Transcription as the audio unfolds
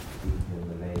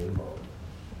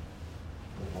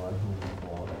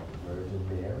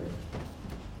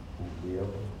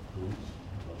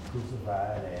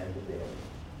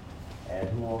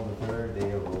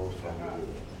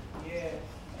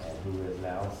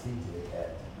seated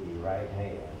at the right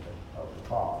hand of the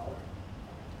Father,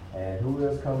 and who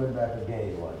is coming back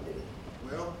again one day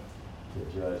to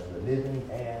judge the living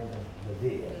and the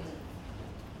dead.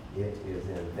 It is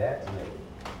in that name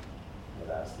that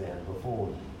I stand before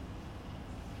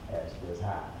you at this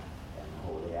high and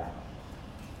holy hour.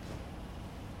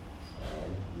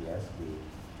 And yes, we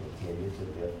continue to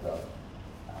lift up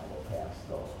our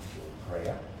pastor in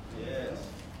prayer. Yes.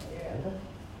 And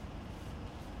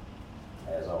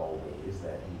as always,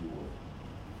 that he would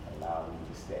allow me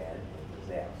to stand in his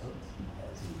absence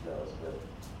as he does with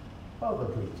other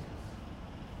preachers.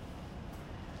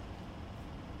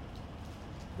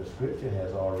 The scripture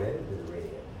has already been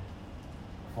read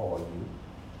for you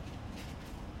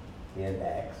in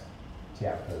Acts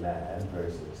chapter 9,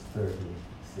 verses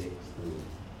 36 through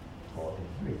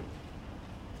 43.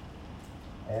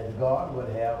 And God would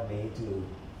have me to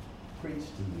preach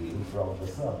to you from the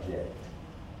subject,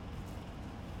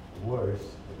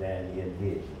 worse than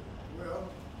envisioned. Well.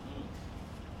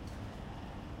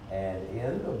 And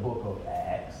in the book of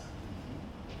Acts,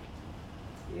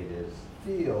 it is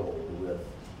filled with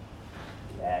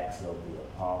the Acts of the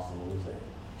Apostles, and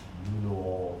you know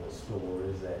all the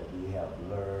stories that we have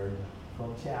learned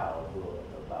from childhood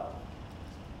about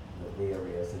the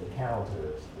various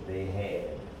encounters that they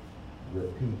had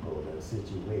with people and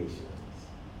situations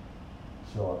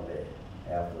shortly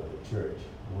after the church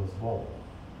was born.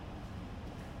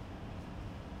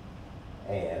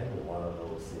 And one of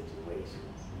those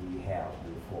situations we have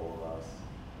before us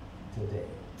today.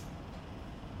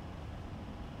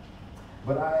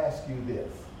 But I ask you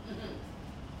this.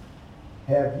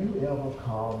 Have you ever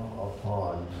come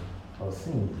upon a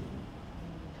scene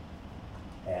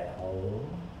at home,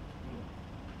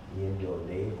 in your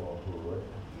neighborhood,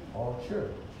 or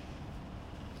church,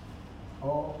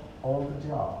 or on the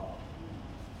job,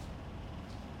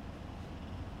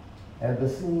 and the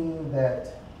scene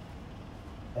that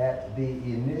at the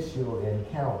initial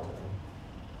encounter,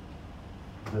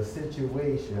 the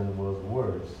situation was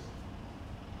worse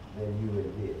than you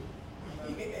envisioned?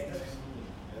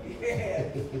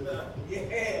 Yes.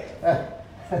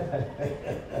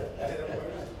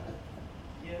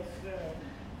 Yes, sir.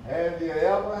 Have you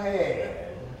ever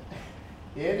had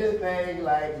anything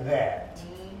like that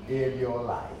in your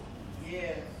life?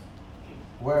 Yes.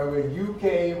 Where when you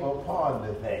came upon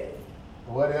the thing,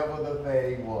 whatever the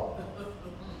thing was,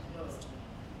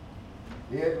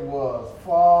 it was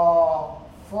far,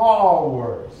 far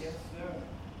worse Yes, sir.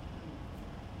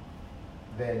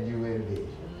 than you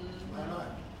envisioned.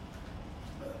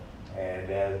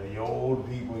 And as the old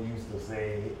people used to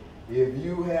say, if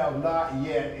you have not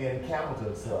yet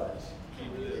encountered such,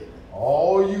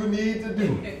 all you need to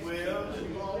do is keep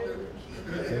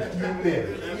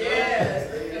living.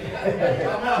 Yes.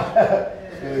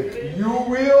 You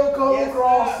will come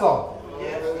across something.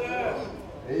 Yes, sir.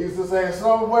 They used to say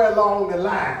somewhere along the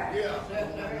line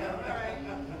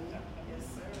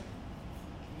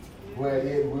where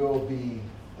it will be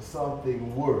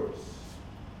something worse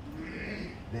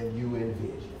than you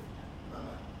envisioned.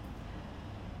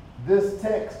 This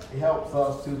text helps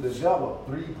us to develop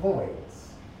 3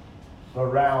 points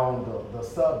around the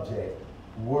subject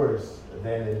worse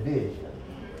than envisioned.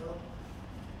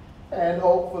 And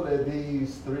hopefully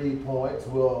these 3 points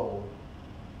will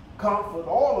comfort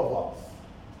all of us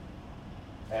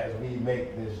as we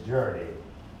make this journey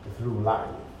through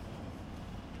life.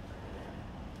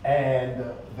 And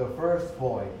the first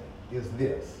point is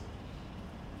this.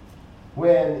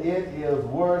 When it is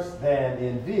worse than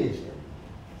envisioned,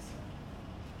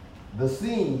 the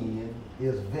scene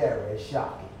is very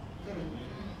shocking.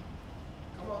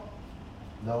 Come on.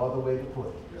 No other way to put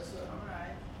it. Yes, sir. All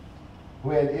right.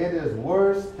 When it is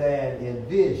worse than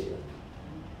envisioned,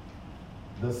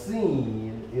 the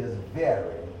scene is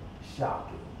very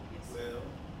shocking. Well.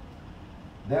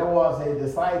 There was a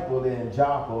disciple in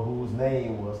Joppa whose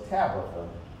name was Tabitha,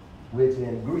 which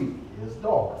in Greek is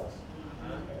Dorcas.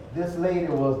 This lady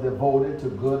was devoted to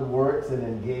good works and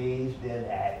engaged in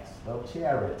acts of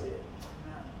charity.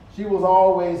 She was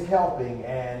always helping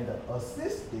and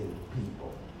assisting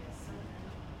people.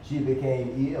 She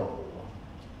became ill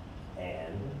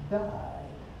and died.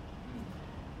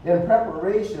 In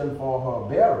preparation for her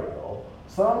burial,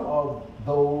 some of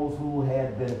those who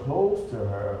had been close to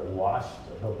her washed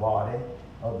the body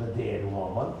of the dead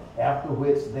woman, after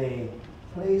which they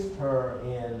placed her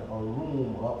in a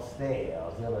room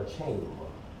upstairs in a chamber.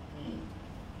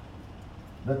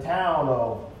 The town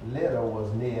of Lydda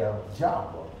was near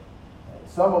Joppa.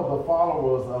 Some of the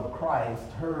followers of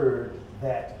Christ heard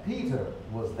that Peter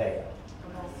was there.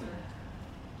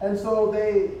 And so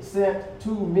they sent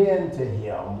 2 men to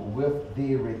him with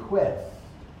the request,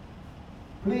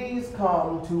 please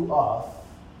come to us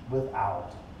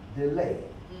without delay.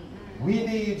 We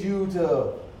need you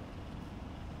to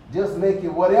just make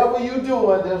it, whatever you're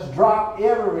doing, just drop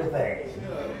everything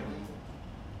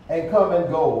and come and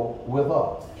go with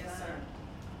us. Yes, sir.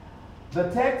 The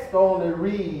text only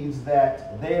reads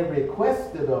that they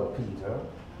requested of Peter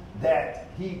that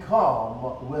he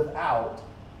come without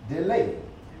delay.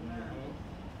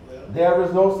 There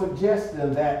is no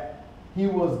suggestion that he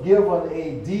was given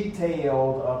a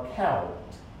detailed account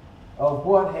of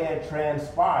what had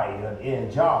transpired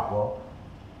in Joppa,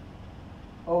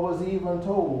 or was even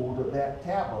told that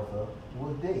Tabitha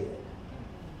was dead.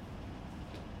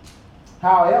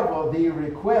 However, the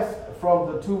request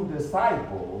from the 2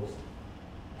 disciples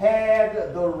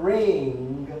had the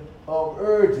ring of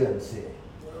urgency.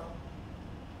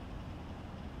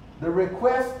 The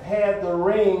request had the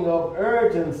ring of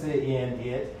urgency in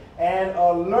it and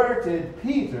alerted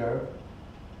Peter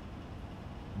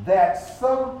that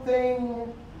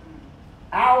something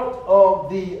out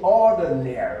of the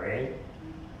ordinary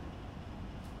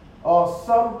or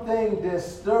something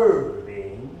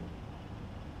disturbing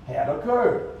had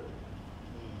occurred.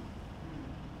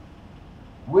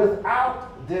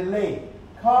 Without delay.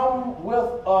 Come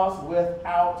with us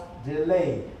without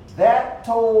delay. That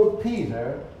told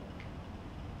Peter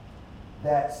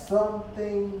that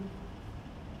something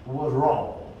was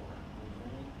wrong.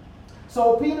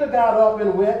 So Peter got up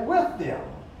and went with them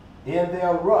in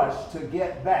their rush to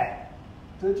get back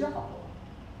to Joppa.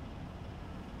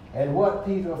 And what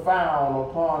Peter found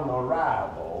upon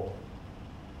arrival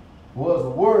was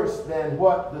worse than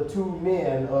what the 2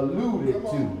 men alluded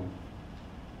to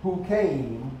who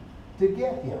came to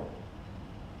get him.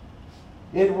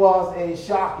 It was a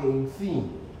shocking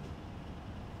scene.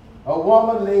 A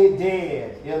woman lay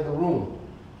dead in the room.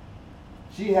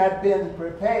 She had been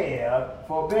prepared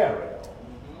for burial.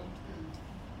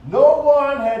 No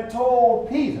one had told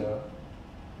Peter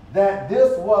that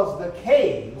this was the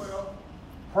case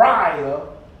prior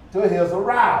to his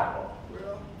arrival.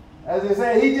 As they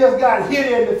say, he just got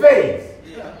hit in the face.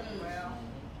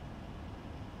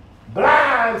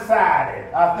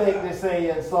 Blindsided, I think they say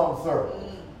in some circles.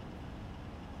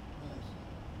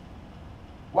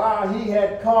 While he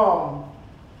had come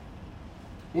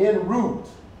en route,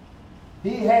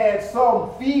 he had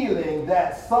some feeling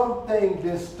that something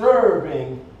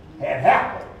disturbing had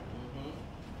happened.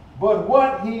 But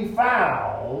what he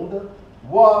found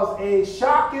was a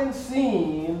shocking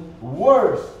scene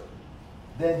worse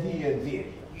than he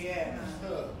envisioned.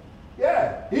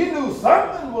 Yeah, he knew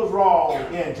something was wrong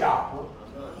in Joppa,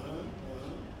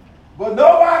 but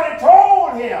nobody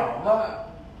told him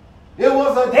it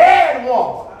was a dead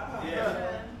woman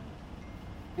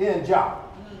in Joppa.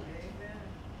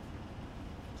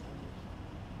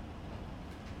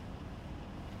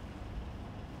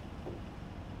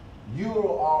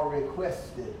 You are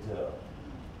requested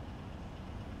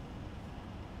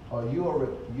or you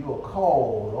are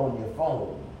called on your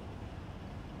phone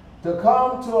to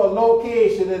come to a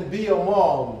location and be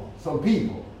among some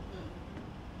people,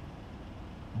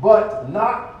 but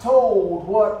not told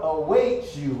what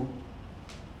awaits you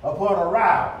upon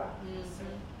arrival.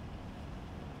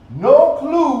 No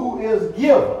clue is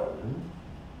given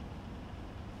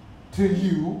to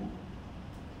you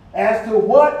as to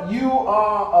what you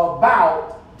are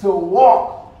about to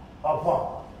walk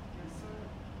upon.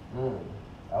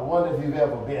 I wonder if you've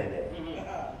ever been there.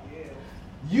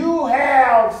 You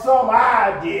have some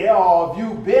idea, or if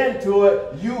you've been to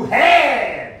it, you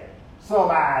had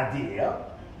some idea,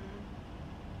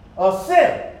 a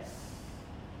sense,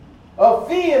 a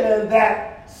feeling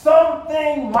that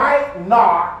something might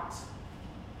not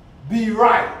be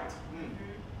right.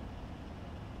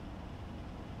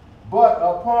 But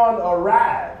upon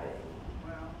arriving,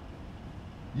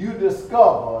 you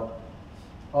discovered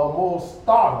a most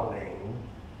startling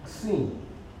scene.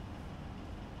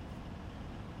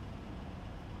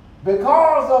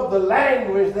 Because of the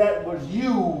language that was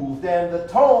used and the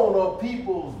tone of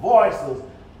people's voices,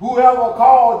 whoever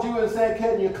called you and said,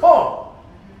 "Can you come?"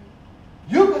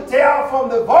 You could tell from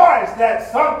the voice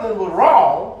that something was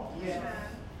wrong.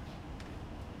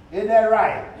 Isn't that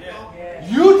right?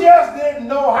 You just didn't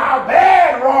know how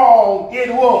bad wrong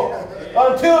it was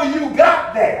until you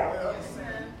got there.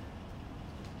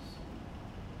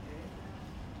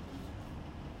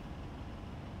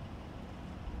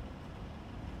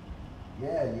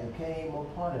 Yeah, you came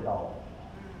upon it all.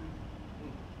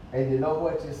 And you know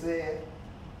what you said?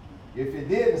 If you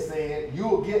didn't say it,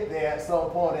 you'll get there at some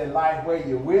point in life where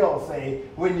you will say,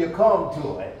 when you come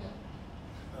to it,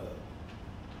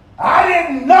 I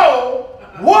didn't know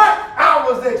what I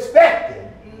was expecting.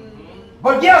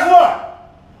 But guess what?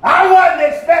 I wasn't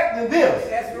expecting this.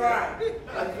 That's right.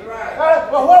 That's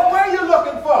right. Well, what were you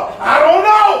looking for? I don't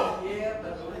know. Yeah.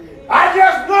 I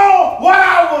just know what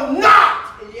I was not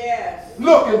Yes.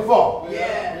 looking for.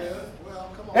 Yes.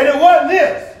 And it wasn't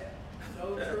this.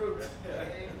 So true.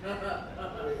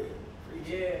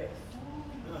 Yes.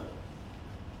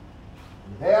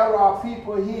 There are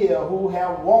people here who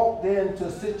have walked into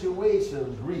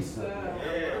situations recently.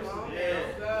 Yes. Yes.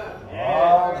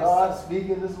 Oh, God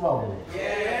speaking this morning.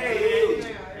 Yes.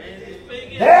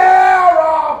 There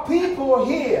are people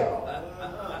here.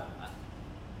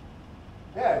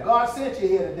 Yeah, God sent you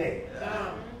here today.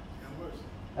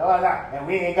 And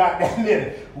we ain't got that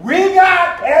many. We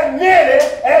got as many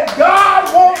as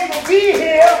God wants to be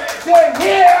here to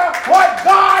hear what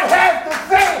God has to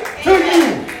say to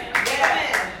you.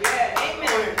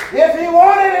 If he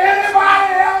wanted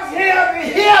anybody else here to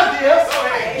hear this,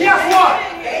 guess what?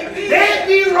 They'd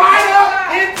be right up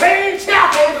in Payne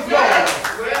Chapel this morning.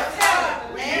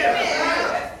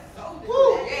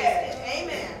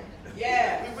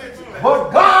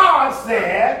 But God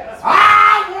said,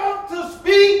 I want to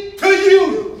speak to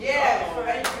you. Yes.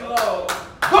 Thank you, Lord.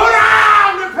 Go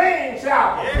down to Payne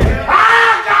Chapel.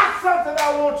 I got something I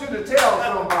want you to tell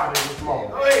somebody this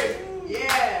morning.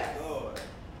 Yes.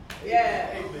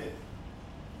 Yes.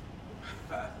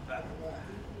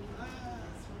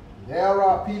 There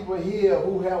are people here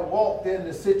who have walked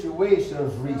into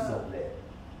situations recently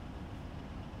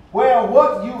where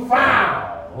what you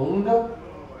found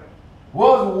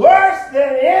was worse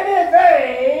than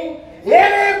anything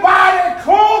anybody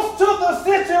close to the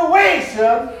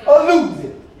situation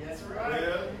alluded. That's right.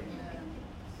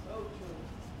 So true.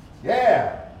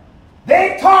 Yeah.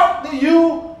 They talk to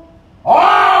you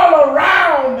all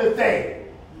around the thing.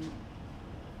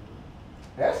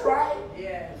 That's right.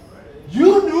 Yes.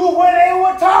 You knew when they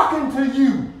were talking to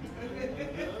you.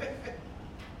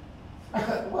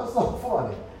 What's so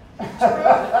funny?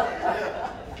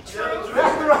 That's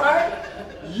right.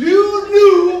 You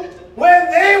knew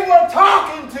when they were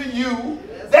talking to you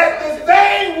that the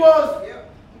thing was,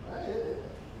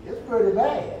 it's pretty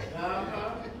bad.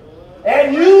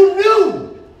 And you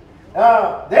knew,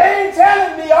 they ain't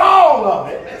telling me all of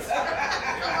it.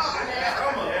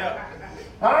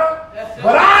 Huh?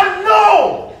 But I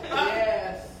know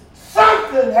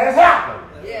something has happened.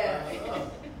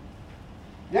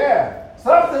 Yeah.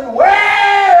 Something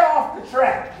way off the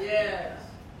track. Yes.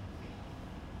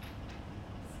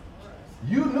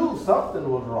 You knew something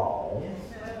was wrong.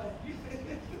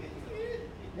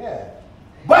 Yeah.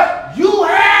 But you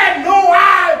had no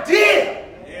idea,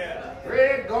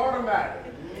 Red God Almighty,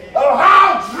 of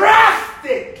how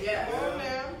drastic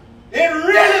it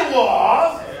really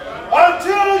was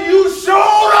until you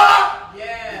showed up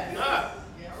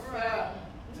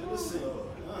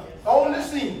on the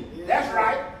scene. That's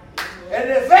right. And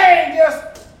the thing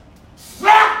just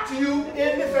slapped you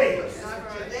in the face.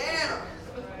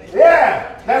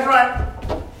 Yeah, that's right.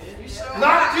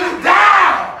 Knocked you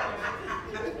down.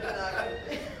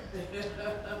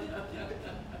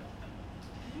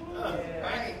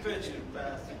 Paint the picture,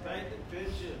 Pastor. Paint the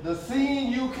picture. The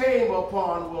scene you came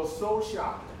upon was so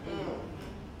shocking.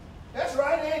 That's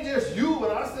right. It ain't just you.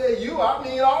 When I say you, I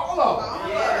mean all of them.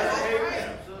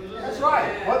 That's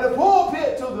right. From the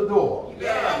pulpit to the door.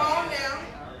 Come on now.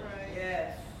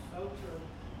 Yes. So true.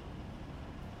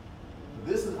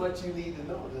 This is what you need to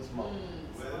know this morning.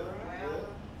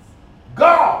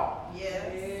 God,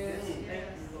 Yes. Thank you,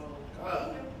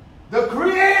 Lord. the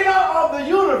creator of the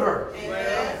universe,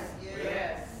 Yes.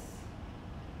 Yes.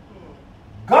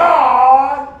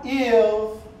 God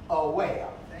is aware.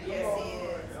 Yes, He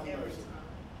is.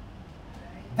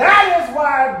 That is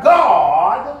why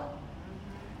God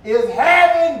is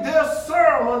having this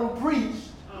sermon preached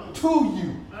to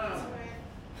you.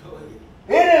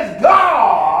 It is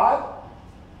God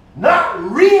not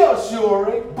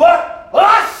reassuring, but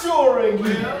assuring you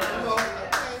Thank you, Lord.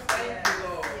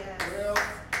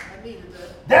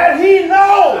 that He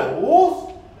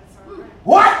knows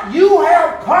what you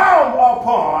have come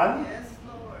upon.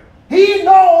 He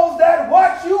knows that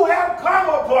what you have come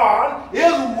upon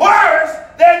is worse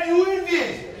than you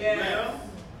envisioned. Yes.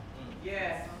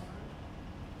 Yes.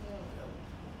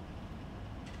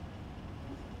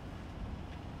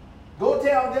 Go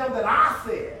tell them that I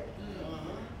said.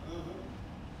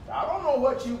 I don't know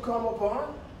what you come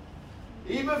upon.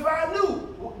 Even if I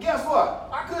knew, well, guess what?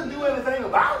 I couldn't do anything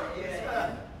about it.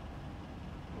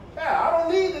 Yeah, I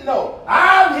don't need to know.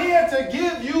 I'm here to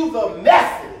give you the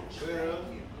message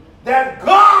that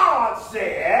God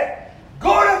said,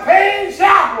 go to Payne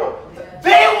Chapel.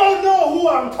 They will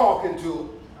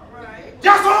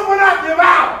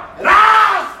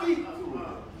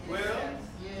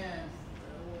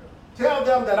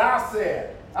that I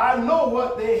said, I know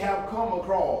what they have come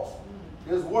across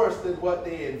is worse than what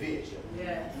they envisioned.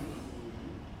 Yes.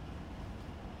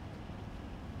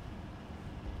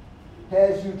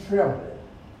 Has you trembling.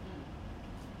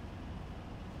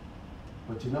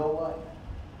 But you know what?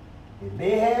 It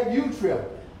may have you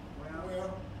trembling.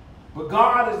 Well, But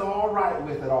God is all right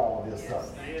with it all this yes.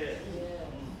 Sunday. Yes.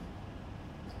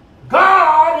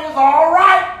 God is all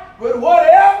right with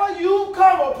whatever you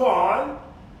come upon,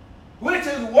 which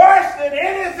is worse than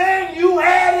anything you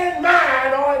had in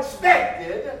mind or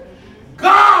expected.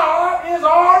 God is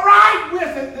all right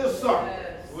with it this Sunday.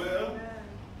 Yes. Well,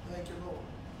 thank you, Lord.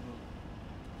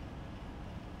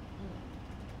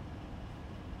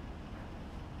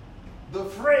 The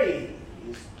phrase,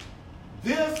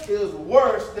 "this is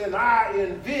worse than I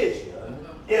envisioned,"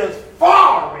 is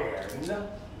foreign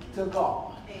to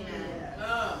God. Amen.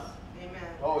 Amen.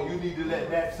 Oh, you need to let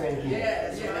that sink in.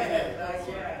 Yes. Yes. That's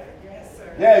right. Yes,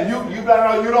 sir. Yeah, you better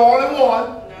know you're the only one.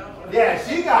 No. Yeah,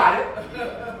 she got it.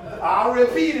 I'll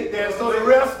repeat it then so the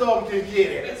rest of them can get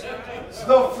it. That's right.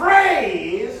 The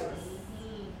phrase,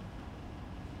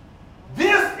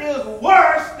 "this is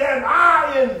worse than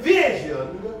I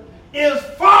envisioned," is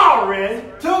foreign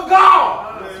to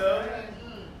God.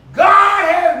 God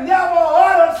has never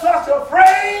uttered such a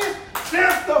phrase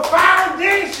since the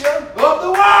foundation of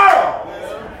the world.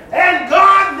 And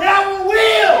God never will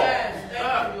Yes.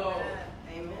 Thank you, Lord.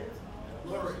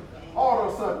 Amen.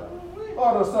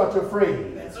 utter such a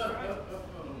phrase. That's right.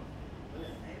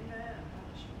 Amen.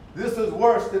 This is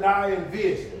worse than I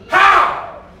envisioned.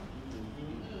 How?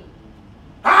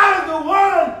 How does the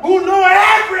one who knew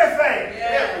everything,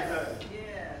 Yes.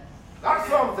 Yes. not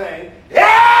something,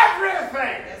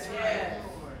 everything, That's right.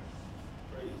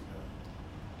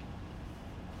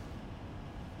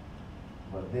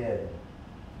 but then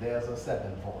there's a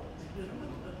second point.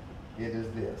 It is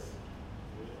this.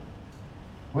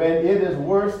 When it is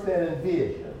worse than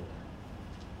envisioned,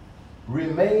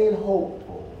 remain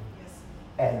hopeful Yes.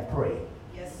 and pray.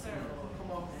 Yes, sir.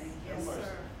 Come on. Yes, sir.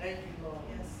 Thank you, Lord.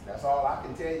 Yes. That's all I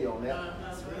can tell you on that.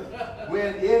 That's right.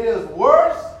 When it is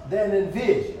worse than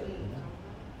envisioned,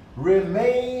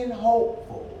 remain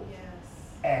hopeful Yes.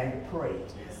 and pray.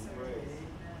 Yes, sir.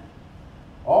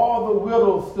 All the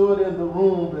widows stood in the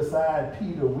room beside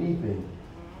Peter weeping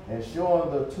and showing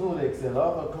the tunics and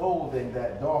other clothing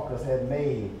that Dorcas had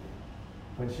made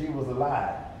when she was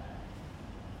alive.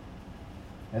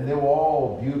 And they were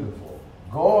all beautiful,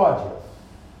 gorgeous.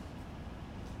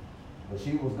 But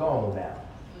she was gone now.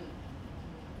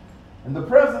 And the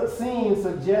present scene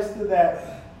suggested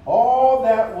that all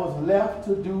that was left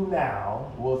to do now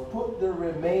was put the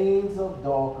remains of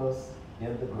Dorcas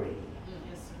in the grave.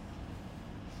 Yes,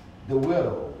 sir. The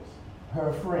widows,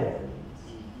 her friends,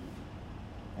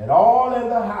 and all in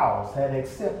the house had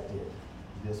accepted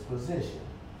this position.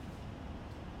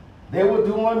 They were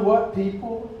doing what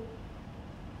people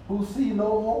who see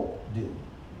no hope do.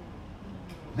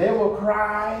 They were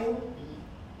crying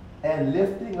and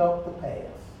lifting up the past.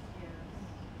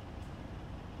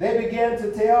 They began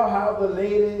to tell how the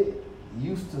lady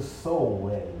used to sew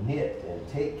and knit and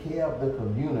take care of the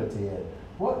community and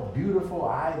what beautiful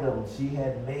items she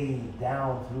had made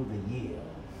down through the years,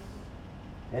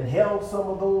 and held some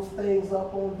of those things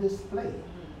up on display.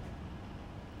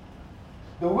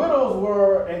 The widows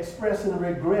were expressing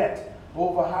regret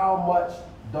over how much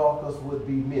Dorcas would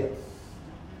be missed.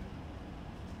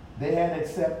 They had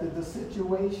accepted the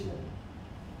situation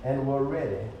and were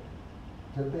ready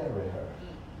to bury her.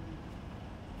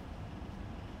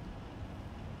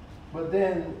 But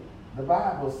then the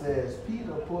Bible says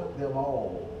Peter put them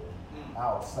all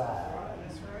outside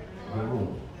That's right. the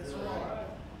room. That's right.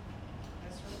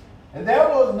 That's right. And there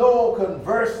was no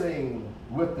conversing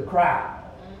with the crowd,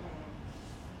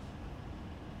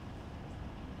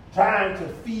 trying to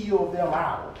feel them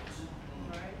out,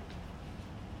 Right.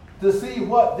 to see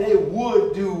what they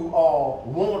would do or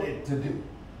wanted to do.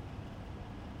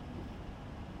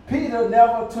 Peter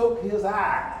never took his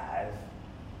eyes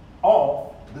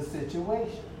off the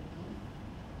situation.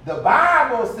 The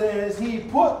Bible says he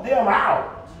put them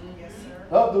out Yes,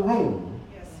 sir. of the room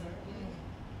Yes,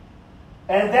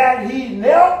 sir. and that he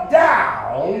knelt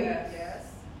down Yes.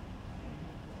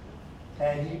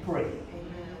 and he prayed.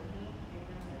 Amen.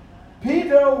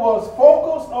 Peter was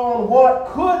focused on what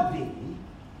could be,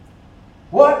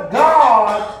 what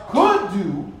God could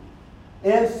do,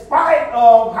 in spite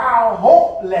of how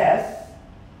hopeless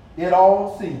it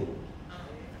all seemed.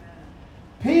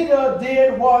 Peter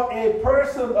did what a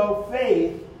person of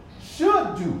faith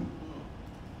should do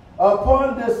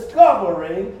upon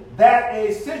discovering that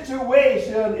a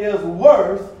situation is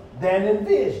worse than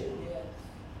envisioned.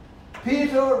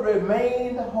 Peter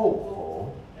remained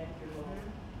hopeful, Thank you, Lord.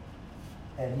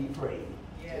 and he prayed.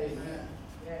 Yes. Amen.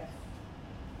 Yes.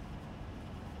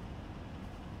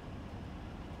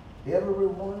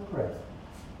 Everyone present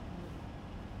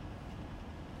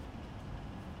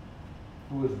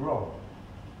who is grown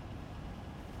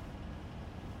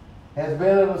has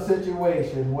been in a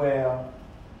situation where,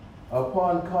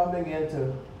 upon coming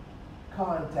into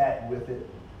contact with it,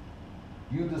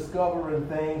 you discovering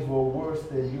things were worse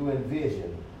than you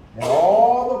envisioned. And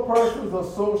all the persons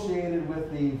associated with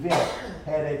the event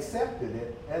had accepted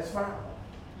it as final.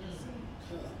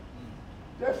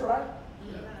 That's right.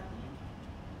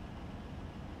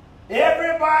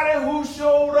 Everybody who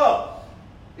showed up,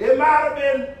 it might have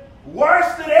been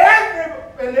worse than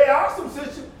everybody, and there are some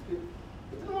situations,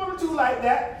 one or two like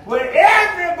that, where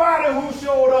everybody who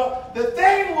showed up, the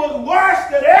thing was worse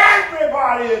than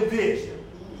everybody envisioned.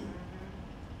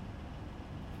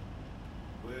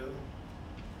 Well,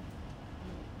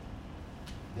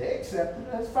 They accepted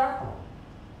it as final.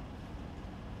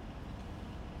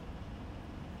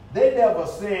 They never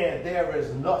said there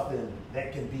is nothing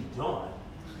that can be done.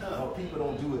 No, people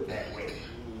don't do it that way.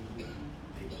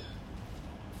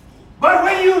 But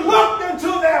when you looked into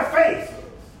their faces,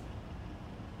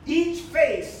 each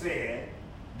face said,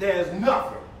 there's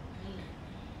nothing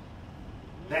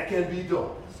that can be done.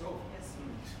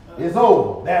 It's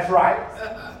over. That's right.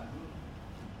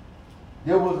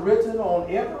 There was written on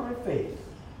every face.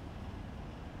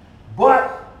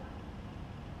 But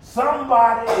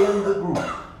somebody in the group.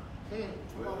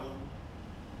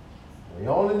 You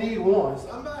only need one.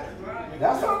 Somebody.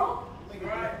 That's all.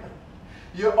 Right.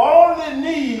 You only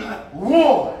need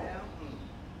one.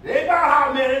 It ain't about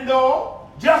how many, no.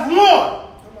 Just one.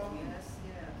 Yes,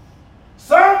 yes.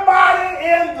 Somebody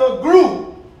in the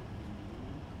group,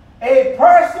 a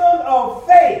person of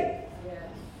faith, Yes.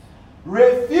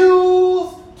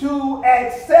 refused to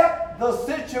accept the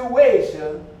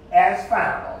situation as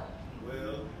final.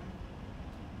 well,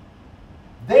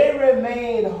 They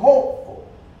remained hopeful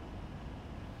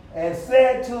and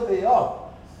said to the others,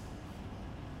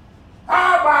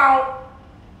 how about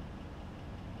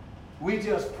we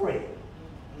just pray?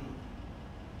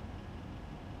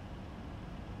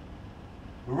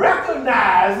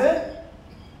 Recognizing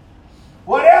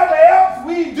whatever else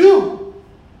we do,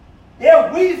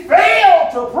 if we fail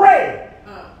to pray,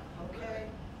 Okay.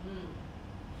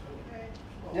 Okay.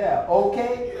 yeah,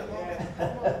 okay.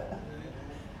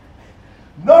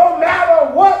 No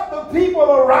matter what the people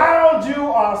around you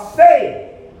are saying,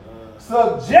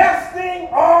 suggesting,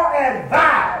 or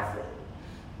advising,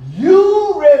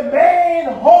 you remain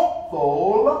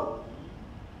hopeful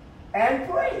and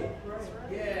pray.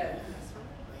 Yes.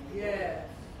 Yes.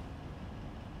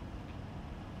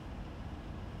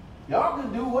 Y'all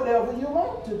can do whatever you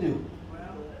want to do. Well,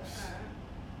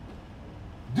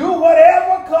 Do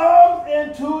whatever comes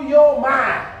into your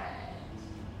mind.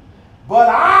 But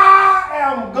I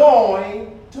am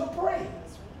going to pray.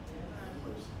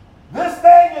 This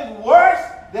thing is worse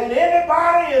than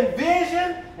anybody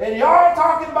envisioned, and y'all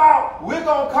talking about we're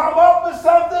going to come up with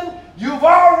something. You've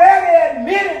already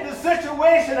admitted the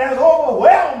situation has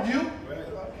overwhelmed you.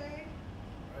 okay.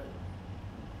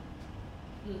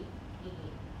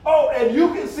 Oh, and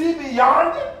you can see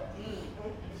beyond it.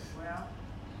 Well,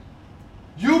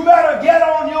 You better get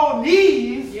on your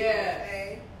knees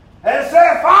yes. and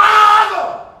say,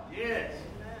 Father, yes,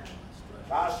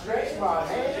 I stretch my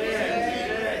hands.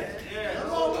 yes, yes.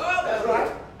 That's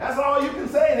right. That's all you can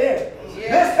say there.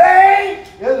 Yeah. This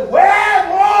thing is way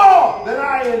more than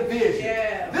I envisioned.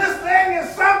 Yeah. This thing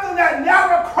is something that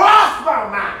never crossed my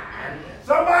mind.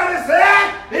 Somebody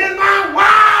said, in my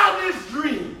wildest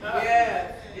dream.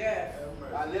 Yes. Yes.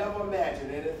 I never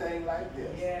imagined anything like this.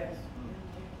 Yes.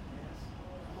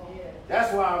 Yes.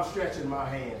 That's why I'm stretching my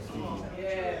hands to you.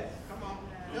 Yes. Come on.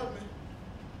 Help me.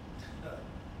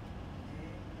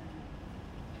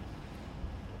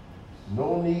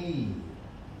 No need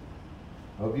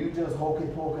of you just hokey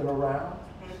poking around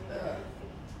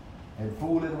and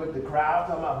fooling with the crowd.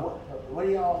 Talking about what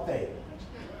do y'all think?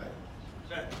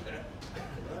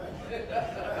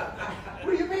 What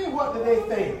do you mean, what do they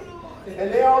think?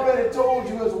 And they already told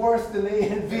you it's worse than they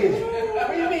envisioned.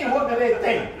 What do you mean, what do they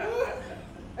think?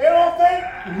 They don't think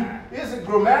it's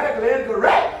grammatically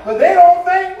incorrect, but they don't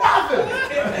think nothing.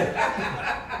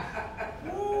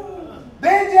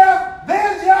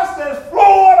 They're just as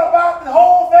floored about the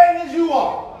whole thing as you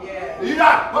are. Yeah. You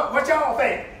not. What y'all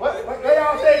think? What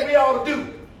y'all think we ought to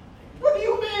do? What do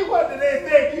you mean, what do they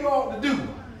think you ought to do?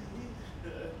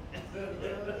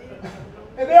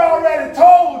 And they already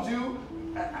told you,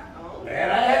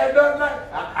 man, I had nothing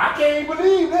like, I can't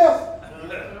believe this.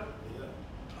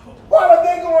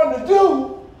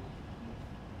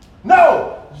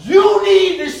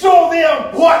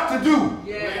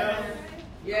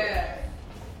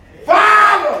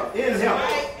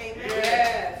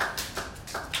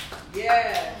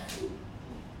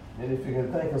 you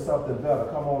can think of something better,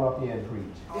 come on up here and preach.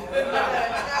 Oh, tell it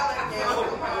now.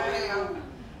 Come on now.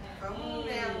 Come on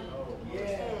now.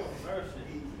 Yes.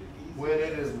 When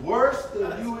it is worse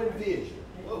than you envision,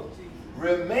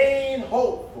 remain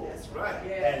hopeful That's right.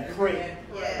 and pray.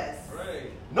 Yes.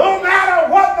 No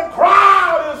matter what the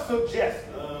crowd is suggesting,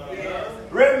 Yes.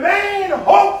 remain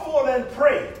hopeful and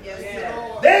pray. Yes,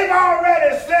 Lord. They've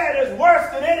already said it's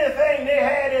worse than anything they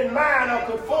had in mind or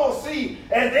could foresee,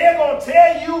 and they're going to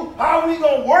tell you how we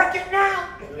going to work it now?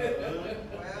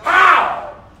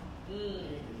 How?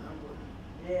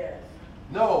 Yes.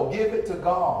 No, give it to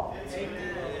God. Amen.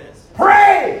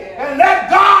 Pray and let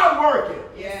God work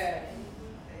it, Yes.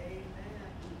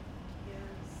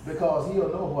 because he'll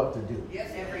know what to do Yes,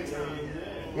 every time.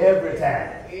 every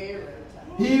time. Every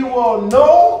time. He will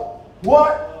know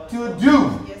what to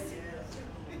do. Yes, yes.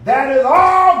 That is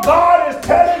all God is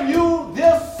telling you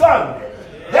this Sunday.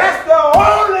 That's the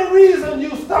only reason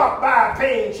you stop by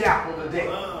Payne Chapel today.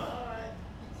 Well,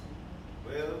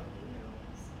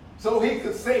 So he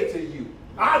could say to you,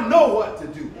 I know what to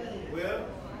do. well,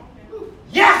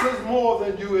 Yes, it's more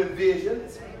than you envision.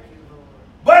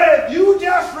 But if you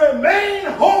just remain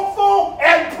hopeful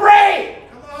and pray,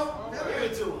 Come on. give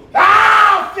it to him.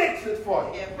 I'll fix it for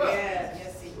you. Yes,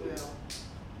 yes, he will.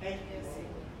 Thank you,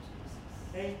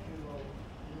 Thank you, Lord.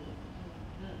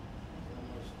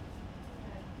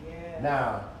 Yes.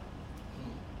 Now,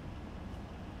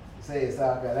 say in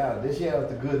South Carolina, this here is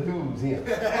the good news here.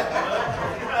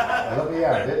 Look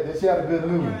here, this here the good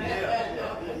news.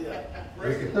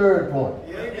 It's the third point.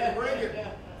 Bring it.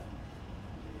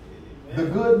 The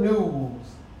good news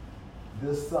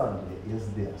this Sunday is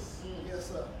this. Yes,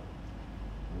 sir.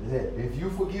 That if you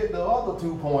forget the other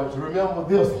 2 points, remember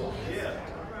this one. Yeah.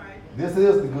 All right. This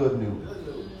is the good news. Good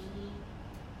news.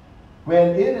 When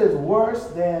it is worse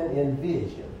than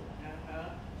envisioned, Uh-huh.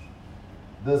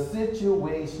 the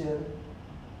situation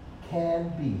can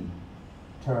be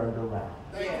turned around.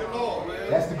 Thank you, Lord.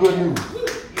 That's the good news.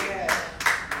 Yes.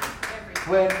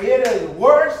 When it is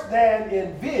worse than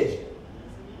envisioned,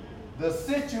 the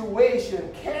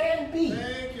situation can be.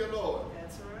 Thank you, Lord.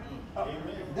 That's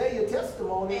right. There your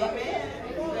testimony right there.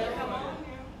 Amen. Come on.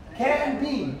 Can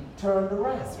be turned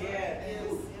around. Yes.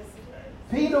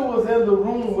 Peter was in the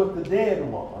room with the dead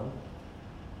one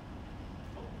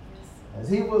as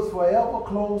he was forever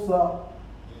close up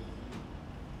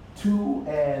to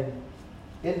and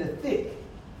in the thick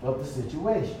of the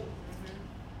situation.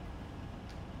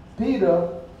 Peter,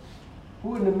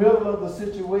 who in the middle of the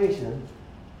situation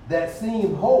that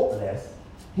seemed hopeless,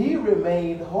 he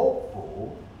remained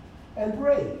hopeful and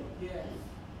prayed. Yes.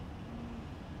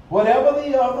 Whatever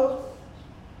the others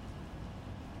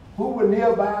who were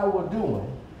nearby were doing,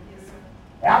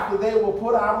 after they were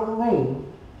put out of the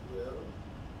room,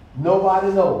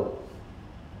 nobody knows.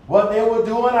 What they were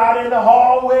doing out in the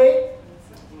hallway,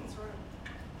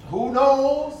 who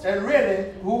knows, and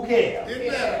really, who cares?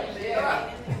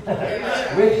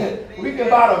 We can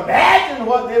about imagine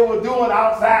what they were doing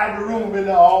outside the room in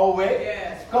the hallway.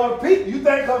 Yes. Because people, you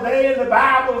think because they in the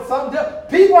Bible or something,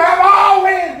 people have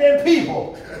always been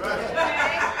people.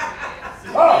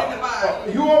 Oh,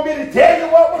 you want me to tell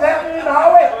you what was happening in the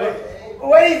hallway?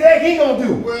 What do you think he gonna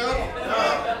do?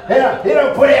 Well, He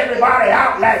don't put everybody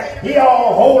out like he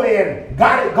all holy and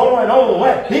got it going on.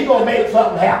 What? He gonna make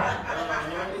something happen.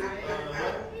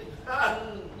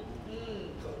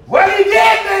 Well, he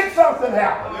did make something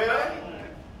happen.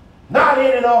 Not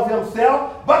in and of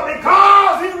himself, but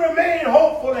because he remained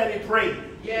hopeful and he prayed.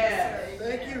 Yes.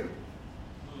 thank you.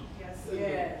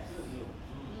 Yes.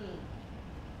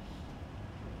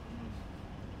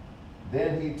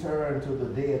 Then he turned to the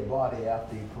dead body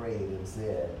after he prayed and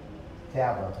said,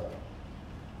 Tabitha,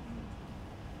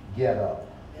 get up.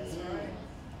 That's right.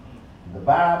 The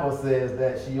Bible says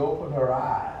that she opened her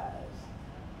eyes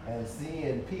and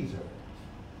seeing Peter,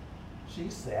 she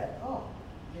sat up.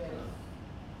 Yes.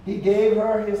 He gave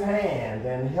her his hand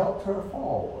and helped her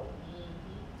forward.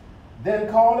 Then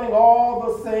calling all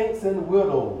the saints and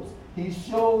widows, he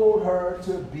showed her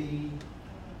to be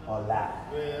alive.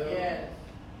 Yes.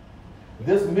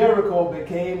 This miracle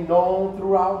became known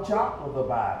throughout Joppa, the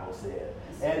Bible said,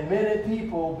 and many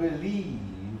people believed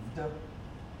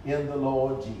in the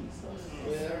Lord Jesus.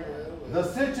 The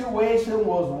situation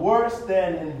was worse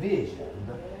than envisioned,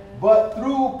 but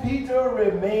through Peter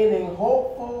remaining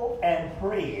hopeful and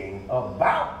praying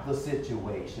about the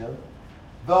situation,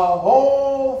 the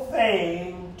whole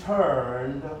thing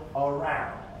turned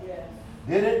around. Yes.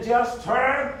 Did it just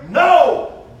turn?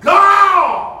 No!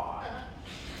 God!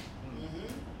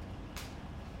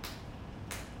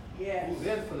 Yes. Who's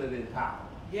infinite in power.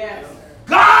 Yes.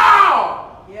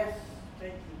 God! Yes.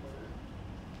 Thank you,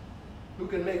 who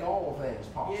can make all things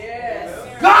possible.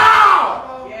 Yes.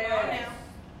 God! Yes.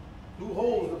 Who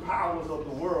holds the powers of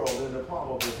the world in the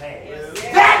palm of his hand. Yes.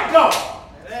 That God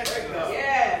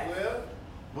Yes. Well,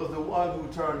 was the one who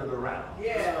turned it around.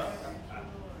 Yes.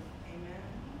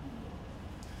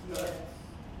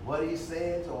 What he's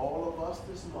saying to all of us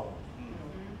this morning,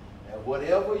 and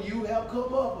whatever you have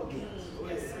come up against,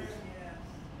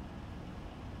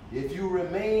 if you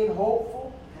remain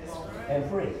hopeful and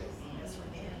pray,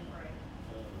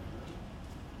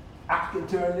 I can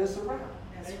turn this around.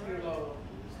 Thank you, Lord.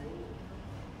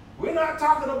 We're not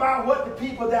talking about what the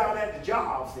people down at the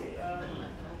job said.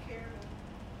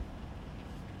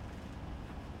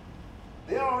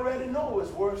 They already know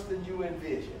it's worse than you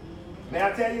envision. May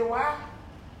I tell you why?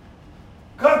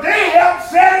 Because they helped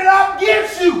set it up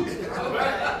against you.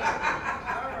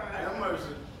 have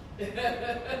mercy.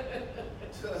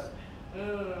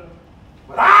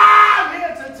 But I'm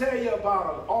here to tell you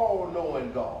about an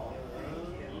all-knowing God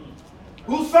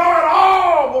who saw it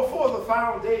all before the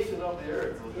foundation of the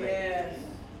earth was made. Yes.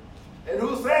 And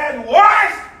who said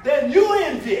worse than you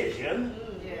envision.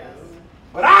 Yes.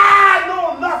 But I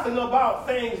know nothing about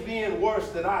things being worse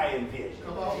than I envision.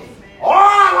 Come on. All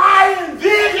I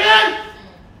envision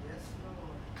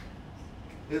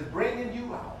is bringing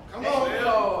you out. Come Thank on. you,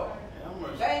 Lord. Have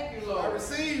mercy. Thank you, I Lord.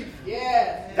 receive.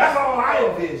 Yes. That's all I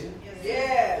envision.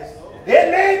 Yes.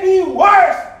 It may be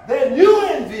worse than you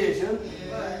envision,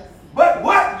 but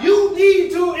what you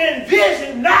need to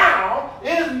envision now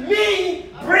is me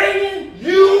bringing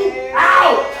you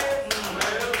out.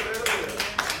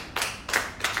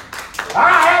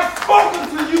 I have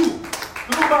spoken to you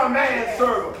through my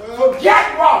manservant.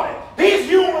 Forget Wally. He's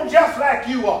human just like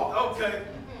you are. Okay.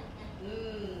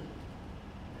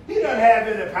 He doesn't have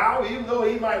any power, even though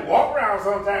he might walk around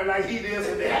sometimes like he this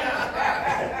and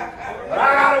that. But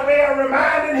I got a way of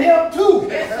reminding him too.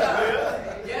 Yes,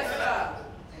 sir. Yes, sir.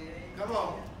 Come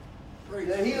on.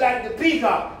 That he like the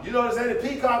peacock. You know what I'm saying? The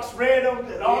peacock spread them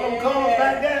and all them comes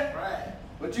back there. Right.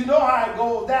 But you know how it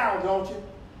goes down, don't you?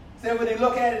 Say when they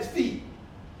look at his feet.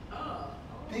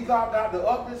 Peacock got the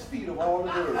ugliest feet of all the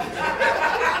birds.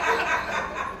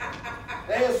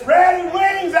 They spread his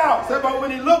wings out. So, but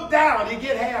when he looked down, he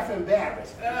get half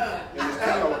embarrassed. And his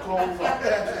tail will close up.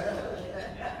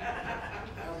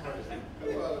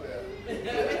 Come on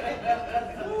now.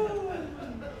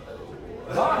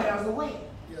 God has a way.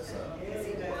 Yes, sir.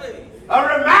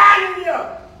 I'm reminding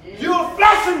you, you're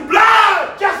flesh and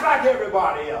blood just like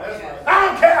everybody else. I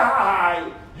don't care how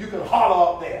high you can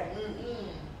holler up there.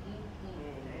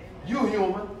 You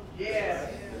human.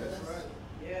 Yes. That's right.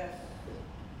 Yes.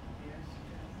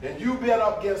 And you've been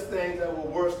up against things that were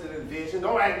worse than envisioned.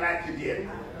 Don't act like you didn't.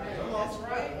 That's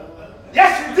right.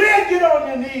 Yes, you did get on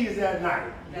your knees that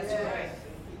night That's right.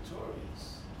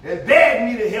 and beg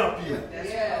me to help you.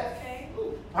 Yes.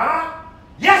 Huh?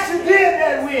 Yes, you did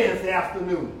that Wednesday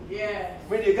afternoon Yes.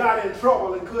 when you got in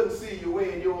trouble and couldn't see your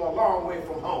way and you were a long way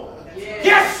from home. Yes.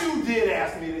 Yes, you did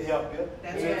ask me to help you.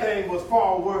 That's And the right. thing was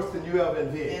far worse than you ever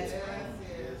envisioned. That's right.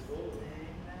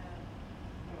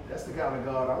 That's the kind of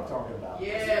God I'm talking about.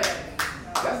 Yes.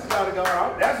 That's the kind of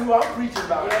God, that's who I'm preaching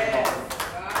about. Yes. this morning.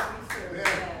 God we serve.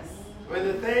 Yes. When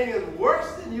the thing is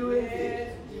worse than you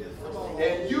envisioned,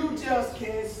 and you just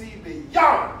can't see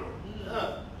beyond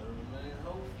it,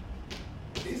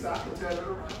 he said, I can turn it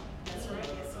around. That's right.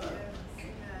 Yes, sir.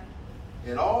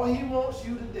 And all he wants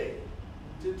you today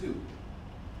to do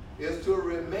is to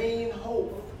remain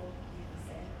hopeful.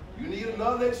 You need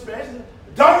another expression?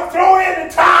 Don't throw in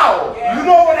the towel. Yeah. You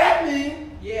know what that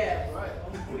means. Yes.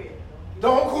 Don't quit.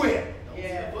 Don't quit.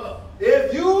 Yes.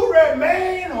 If you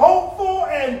remain hopeful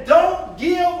and don't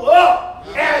give up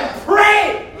and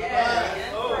pray, Yes.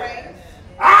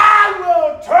 I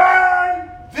will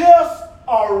turn this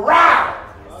around.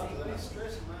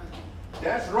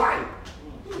 That's right.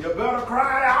 You better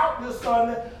cry out this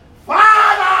Sunday,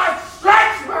 Father,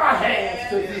 stretch my hands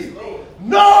to thee.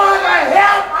 No other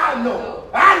help I know.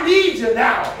 I need you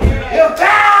now. If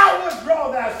thou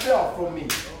withdraw thyself from me.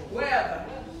 Well,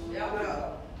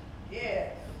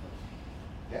 yes.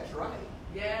 That's right.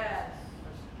 Yes.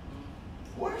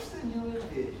 Worse than you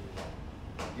envisioned.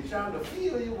 You're trying to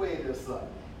feel your way this Sunday.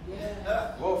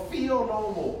 Yes. Well, feel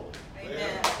no more.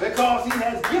 Amen. Because he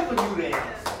has given you the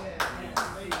answer.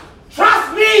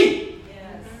 Trust me.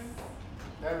 Yes.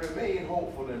 And remain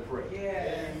hopeful and pray.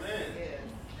 Yes.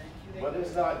 But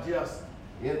it's not just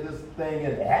in this thing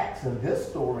in Acts and this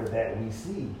story that we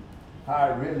see how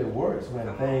it really works when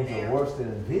things are worse than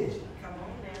envisioned. Come on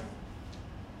now.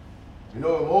 You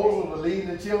know, when Moses was leading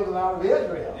the children out of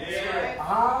Israel. Yeah.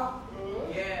 Uh-huh.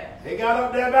 Yes. They got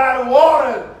up there by the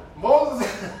water. Moses,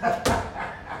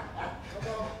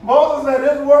 Moses said,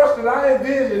 it's worse than I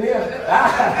envisioned here.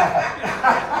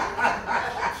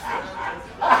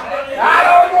 I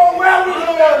don't know where we're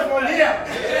going from here.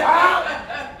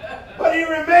 But he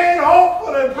remained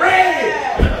hopeful and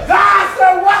praying. God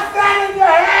said, what's that in your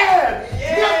hand?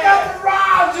 Lift up the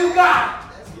rods you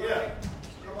got. Yeah.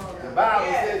 The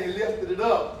Bible said he lifted it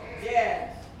up.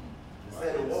 Yes. It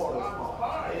said the water was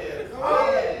falling. Yes.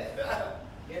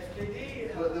 Yes, they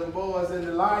did. Put them boys in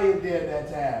the lion den that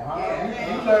time. Huh?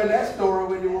 Yeah. You learned that story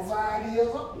when you were 5 years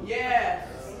old. Yes.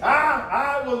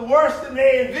 I was worse than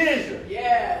they envisioned.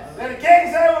 Yes. Then the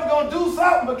king said he was going to do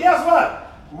something, but guess what?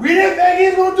 We didn't think he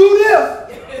was going to do this.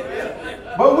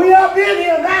 But we up in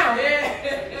here now.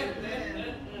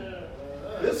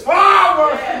 It's far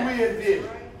worse than we envisioned.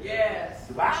 Yes.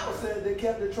 The Bible says they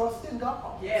kept their trust in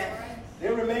God. Yes. They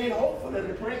remained hopeful and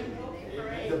they prayed.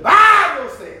 The Bible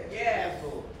says Yes.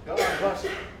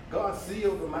 God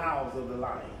sealed the mouths of the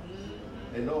lion,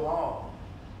 and no harm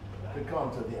could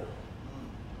come to them.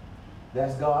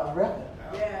 That's God's record.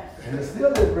 Yes. And it's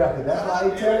still his record. That's why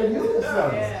he's telling you this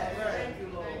something. Yes. Thank you,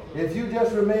 Lord. If you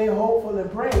just remain hopeful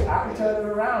and pray, I can turn it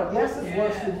around. Yes, it's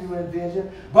worse than you envision,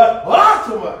 but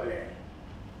ultimately,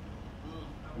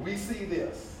 we see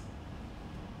this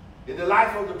in the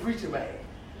life of the preacher man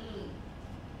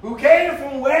who came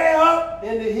from way up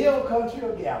in the hill country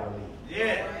of Galilee,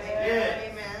 Yeah.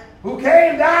 Amen. who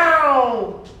came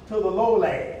down to the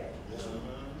lowland,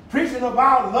 preaching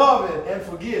about loving and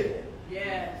forgiving,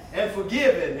 Yes. and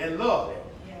forgiving and loving.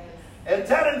 And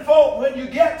telling folk when you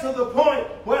get to the point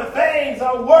where things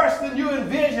are worse than you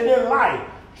envision in life,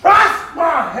 trust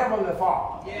my Heavenly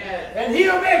Father. Yes. And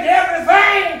he'll make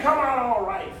everything come out all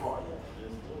right for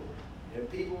you.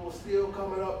 And people were still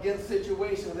coming up against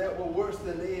situations that were worse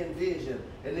than they envisioned,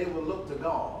 and they would look to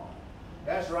God.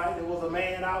 That's right, there was a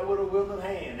man out with a withered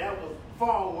hand. That was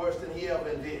far worse than he ever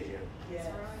envisioned. Yes.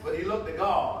 But he looked to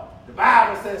God. The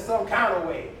Bible says some kind of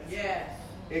way Yes.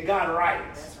 it got right.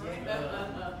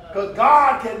 Because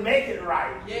God can make it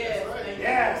right. Yes.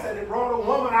 Yeah, said they brought a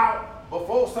woman out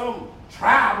before some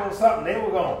tribe or something. They were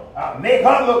going to make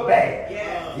her look bad.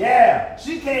 Yeah. Yeah.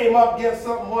 She came up against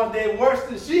something one day worse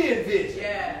than she envisioned.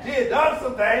 Yeah. She had done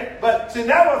some things, but she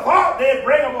never thought they'd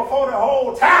bring her before the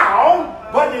whole town.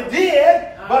 But they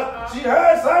did. But she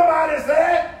heard somebody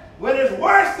say, when it's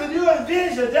worse than you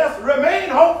envision, just remain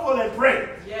hopeful and pray.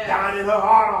 Yeah. Down in her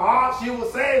heart of hearts, she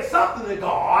was saying something to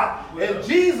God. And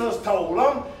Jesus told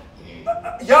them,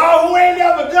 y'all who ain't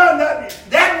ever done nothing,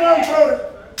 that one throw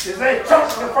the, they say, chuck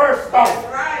the first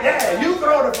stone. Right. Yeah, you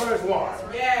throw the first one.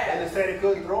 Yeah. And they said they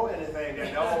couldn't throw anything.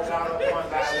 They all got up one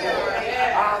by one.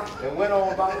 Yeah. And went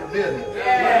on about the business.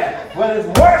 Yeah. When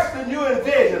it's worse than you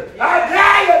envision, I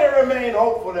dare you to remain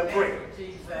hopeful and pray.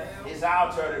 Jesus. It's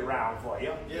I'll turn it around for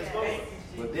you. Yes, Lord.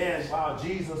 But then while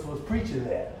Jesus was preaching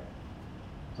that,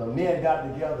 some men got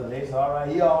together and they said, all right,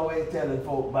 he always telling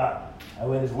folk about it.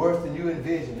 When it's worse than you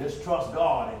envision, just trust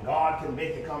God and God can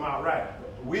make it come out right.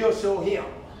 We'll show him.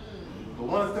 But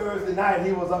one Thursday night,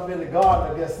 he was up in the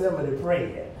Garden of Gethsemane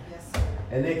praying. Yes.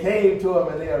 And they came to him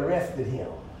and they arrested him.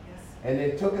 Yes. And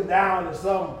they took him down to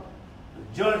some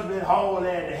judgment hall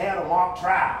there and they had a mock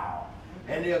trial.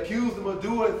 And they accused him of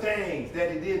doing things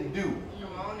that he didn't do.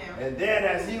 Come on now. And then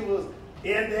as he was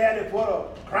in there, they put a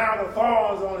crown of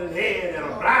thorns on his head and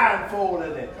a blindfold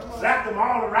and they slapped him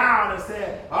all around and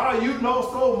said, oh, you know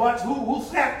so much. Who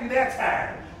slapped you that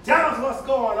time? Tell us what's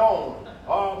going on.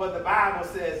 Oh, but the Bible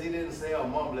says he didn't say a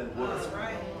mumbling word. That's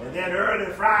right. And then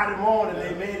early Friday morning,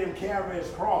 they made him carry his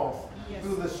cross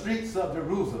through the streets of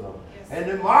Jerusalem. Yes. And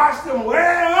they marched him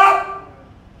way up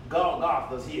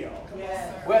Golgotha's hill,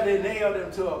 Yes. where they nailed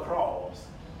him to a cross,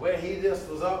 where he just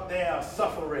was up there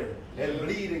suffering and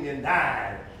bleeding and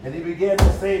dying. And he began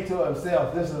to say to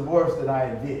himself, this is worse than I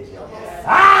envisioned. Yes.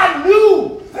 I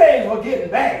knew things were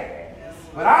getting bad,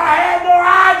 but I had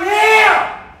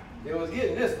no idea it was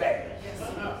getting this bad.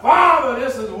 Father,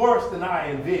 this is worse than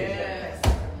I envisioned.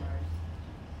 Yes.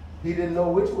 He didn't know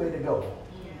which way to go.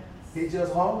 He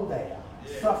just hung there,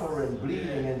 suffering,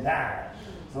 bleeding, and dying.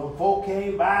 Some folk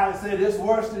came by and said, it's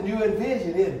worse than you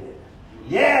envisioned, isn't it?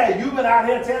 Yeah, you've been out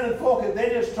here telling folk if they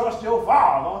just trust your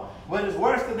Father, when it's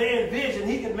worse than they envisioned,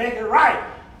 he can make it right.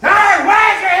 Turn,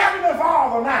 where's your Heavenly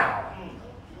Father now?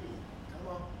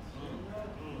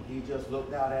 He just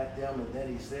looked out at them and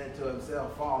then he said to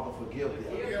himself, Father, forgive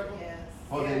them, Yes.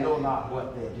 for they know not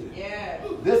what they do. Yes.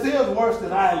 This is worse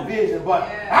than I envisioned, but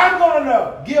Yeah. I'm going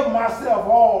to give myself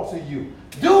all to you.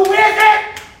 Do with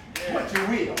it what you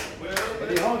will.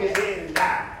 And he hung his head and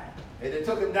died. And they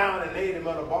took him down and laid him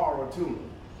in a borrowed tomb.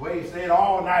 where he stayed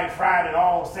all night Friday and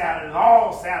all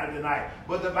Saturday night.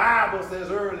 But the Bible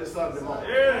says early Sunday morning.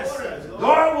 Yes.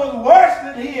 God was worse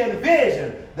than he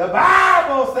envisioned. The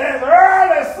Bible says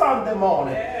early Sunday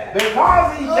morning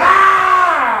because he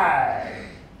died.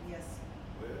 Yes.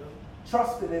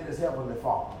 Trusting in his heavenly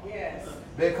Father. Yes.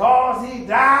 Because he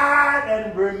died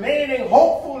and remaining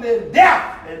hopeful in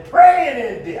death and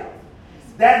praying in death,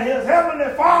 that his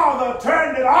heavenly Father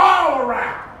turned it all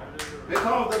around.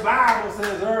 Because the Bible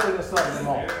says early Sunday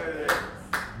morning,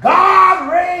 God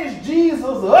raised Jesus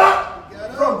up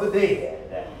from the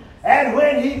dead. And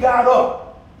when he got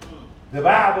up, the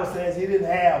Bible says he didn't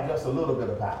have just a little bit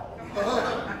of power.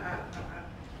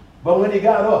 But when he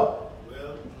got up,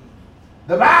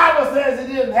 the Bible says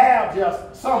he didn't have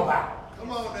just some power.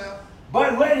 Come on now.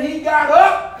 But when he got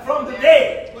up from the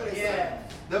dead,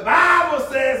 the Bible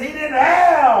says he didn't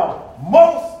have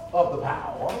most of the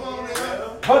power. Come on now.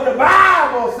 But the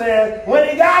Bible says when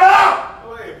he got up,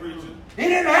 Go ahead, preacher. he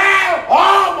didn't have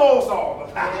almost all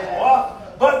the power.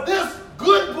 But this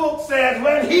good book says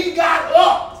when he got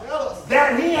up, Tell us.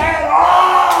 that he had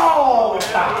all the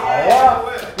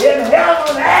power in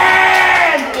heaven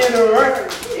and in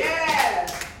earth,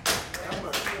 Yes.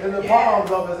 in the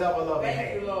palms of his ever-loving Thank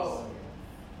hand. you, Lord.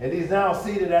 And he's now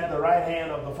seated at the right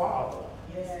hand of the Father,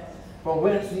 Yes. from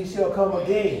whence he shall come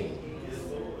again Yes,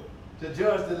 Lord. to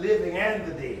judge the living and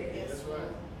the dead. That's right.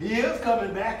 He is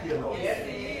coming back, you know. Yes,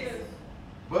 he is.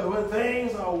 But when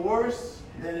things are worse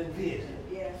than envisioned,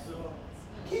 Yes, Lord.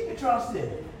 keep your trust in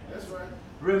it. That's right.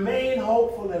 Remain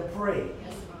hopeful and pray.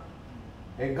 Yes, Lord.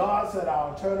 And God said,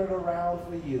 I'll turn it around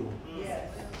for you, Yes.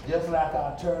 just like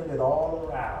I turned it all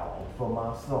around for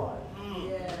my son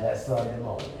Yes. that Sunday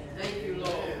morning. Thank you,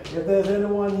 Lord. If there's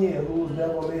anyone here who's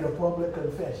never made a public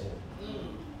confession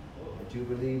that you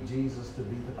believe Jesus to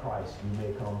be the Christ, you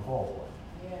may come forward.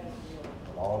 Yes,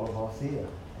 But all of us here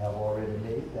have already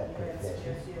made that Lord. Yes,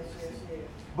 confession. yes.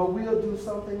 But we'll do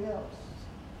something else.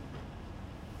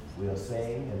 We'll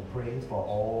sing and pray for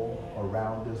all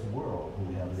around this world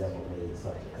who have never made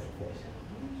such a confession.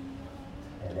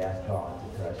 And ask God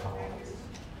to touch hearts.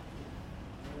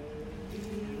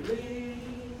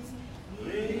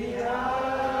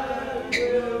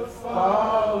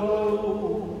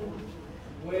 Follow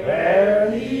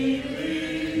where he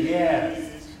leads.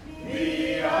 Yes.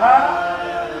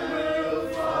 I will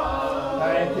follow.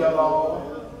 Thank you, Lord.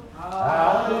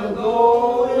 I will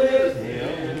go with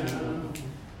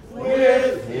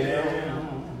him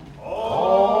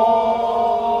all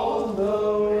the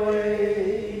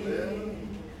way.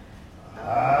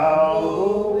 I'll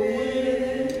go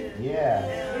with him.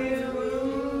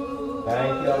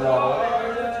 Thank you, Lord.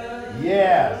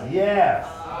 Yes.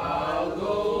 I'll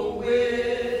go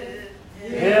with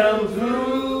him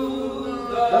through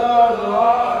the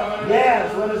dark.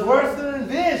 Yes, when it's worse than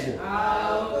envisioned,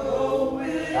 I'll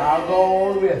go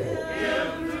on with it.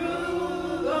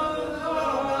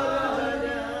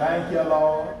 Thank you,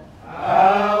 Lord.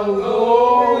 I'll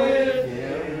go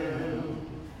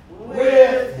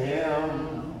with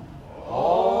him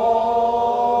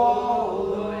all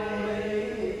the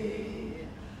way.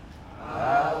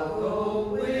 I'll go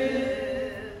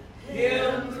with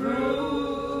him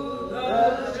through the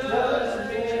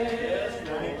judgment.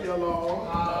 Thank you, Lord.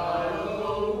 I'll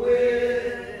go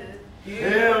with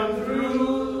him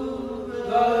through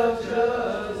the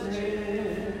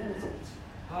judgment.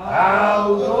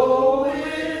 I'll go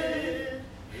with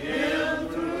him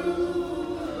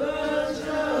through the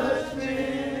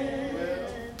judgment.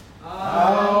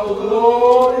 I'll go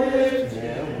with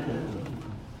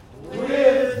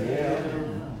him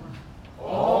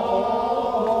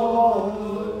all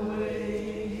the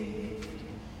way.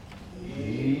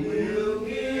 He will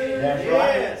give. That's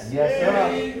right. Yes, sir.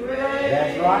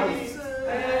 That's right.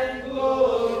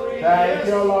 Thank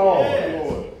you, Lord.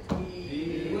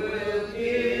 He will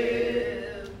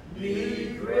give me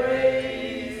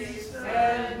grace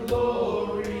and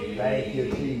glory. Thank you,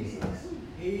 Jesus.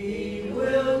 He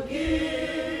will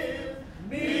give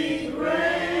me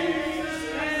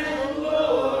grace and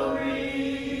glory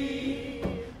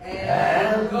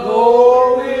and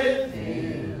go with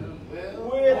him. Thank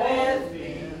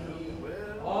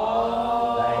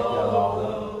you, Lord.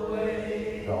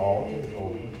 The altar is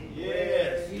open.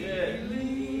 Yes.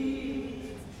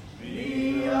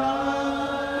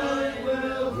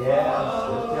 Yes,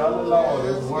 just tell the Lord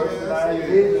it's worse than I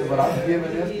envisioned, but I'm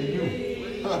giving this to you.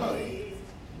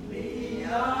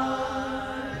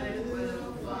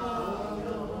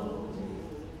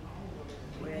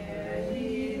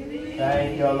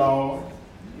 Thank you, Lord.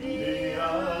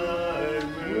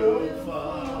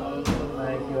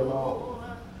 Thank you, Lord.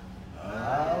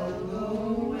 I'll go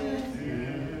with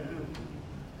him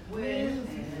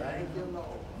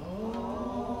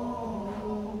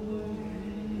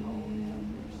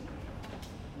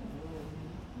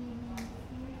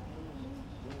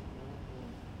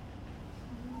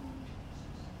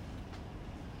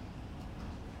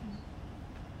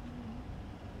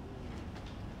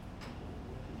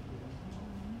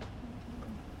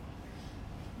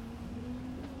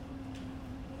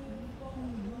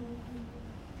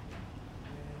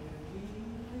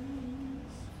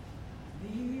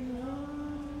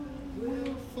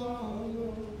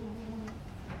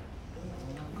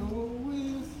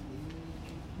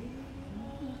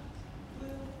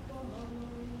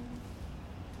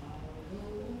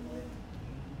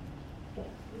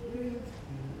Thank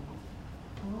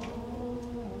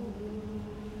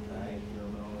you,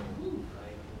 Lord.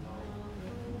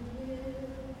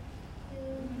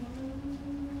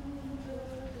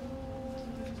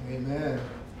 Amen.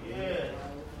 Yes.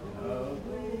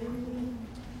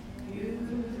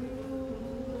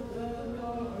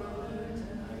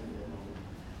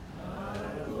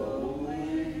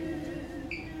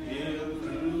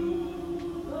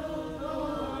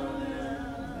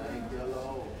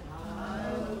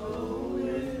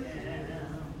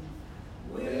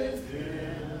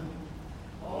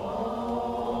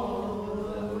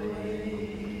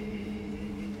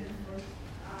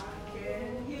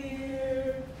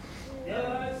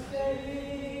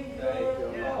 Thank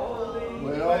you, Lord.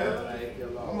 Well, Thank you,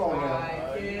 Lord. come on now.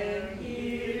 I can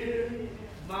hear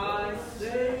my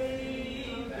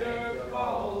Savior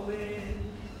calling.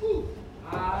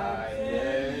 I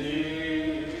can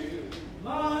hear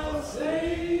my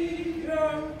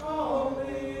Savior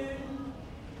calling.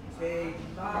 Take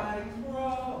my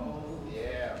cross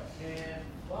Yeah. and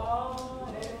follow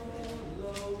me.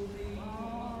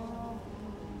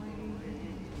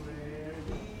 Where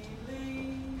He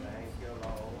leads Thank you,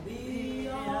 Lord. me,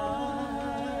 I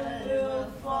will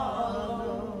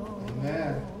follow.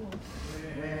 Amen.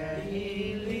 Where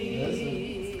He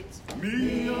leads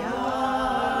Me,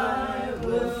 I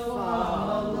will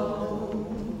follow.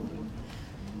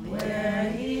 Where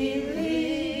He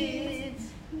leads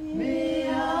me,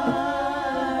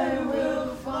 I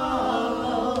will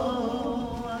follow.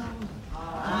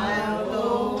 I'll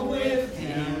go with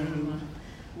Him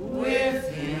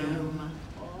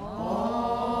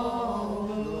all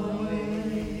the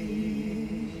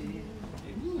way.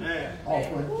 man.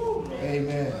 Offering.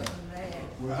 Amen.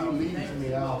 Where He leads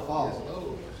me, I'll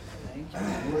follow.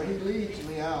 Where He leads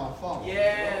me, I'll follow.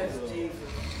 Yes, Jesus.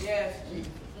 Yes, Jesus.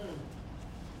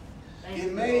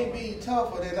 It may be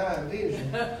tougher than I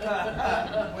envisioned.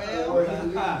 Well, Where He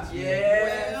leads me,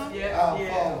 Yes, yes, I'll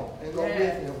yes. follow and go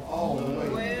with Him all the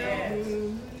way. Yes.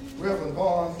 Reverend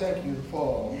Vaughn, thank you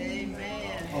for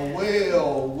amen. a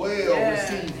well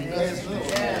Yes. received message.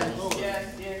 Yes, yes,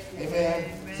 yes. Amen.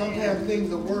 Sometimes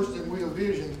things are worse than we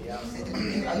envision.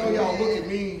 I know y'all look at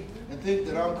me and think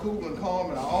that I'm cool and calm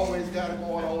and I always got it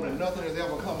going on and nothing has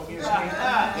ever come against me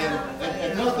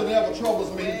and nothing ever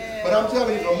troubles me. But I'm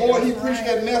telling you, the more he preached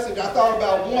that message, I thought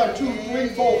about 1, 2, 3,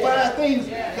 4, 5 things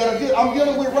that I'm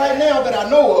dealing with right now that I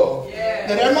know of. Yes.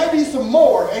 That there might be some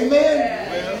more. Amen.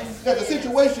 Yes. That the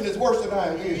situation is worse than I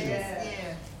envisioned.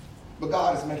 Yes. But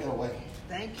God is making a way.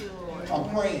 Thank you, Lord. I'm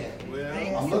praying.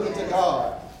 Well, I'm looking to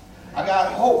God. I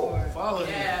got hope. follow him.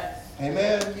 Yes.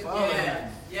 Amen.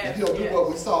 Yes. Yes. And he'll do what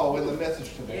we saw in the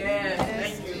message today. Yes.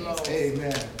 Thank you, Lord.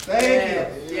 Amen. Thank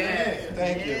you. Yes.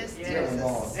 Thank you. Yes, Reverend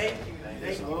Vaughn. Thank you.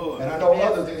 Thank you. Lord. And I know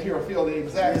others in here feel the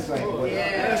exact same way.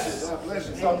 Yes. God bless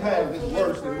you. Sometimes it's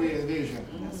worse than we envision.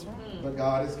 But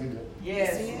God is good.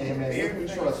 Yes. Amen. If we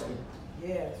trust him.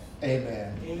 Yes.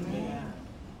 Amen. Amen.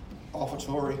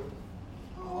 Offertory.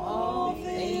 All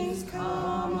things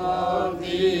come of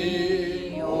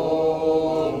Thee,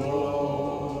 O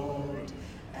Lord,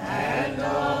 and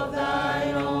of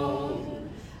thine own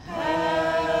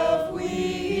have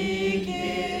we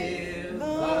given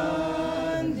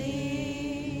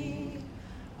thee.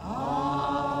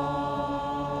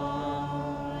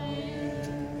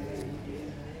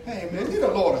 Amen. Give the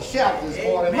Lord a shout this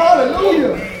morning.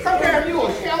 Hallelujah. Sometimes you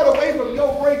will shout away from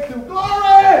your breakthrough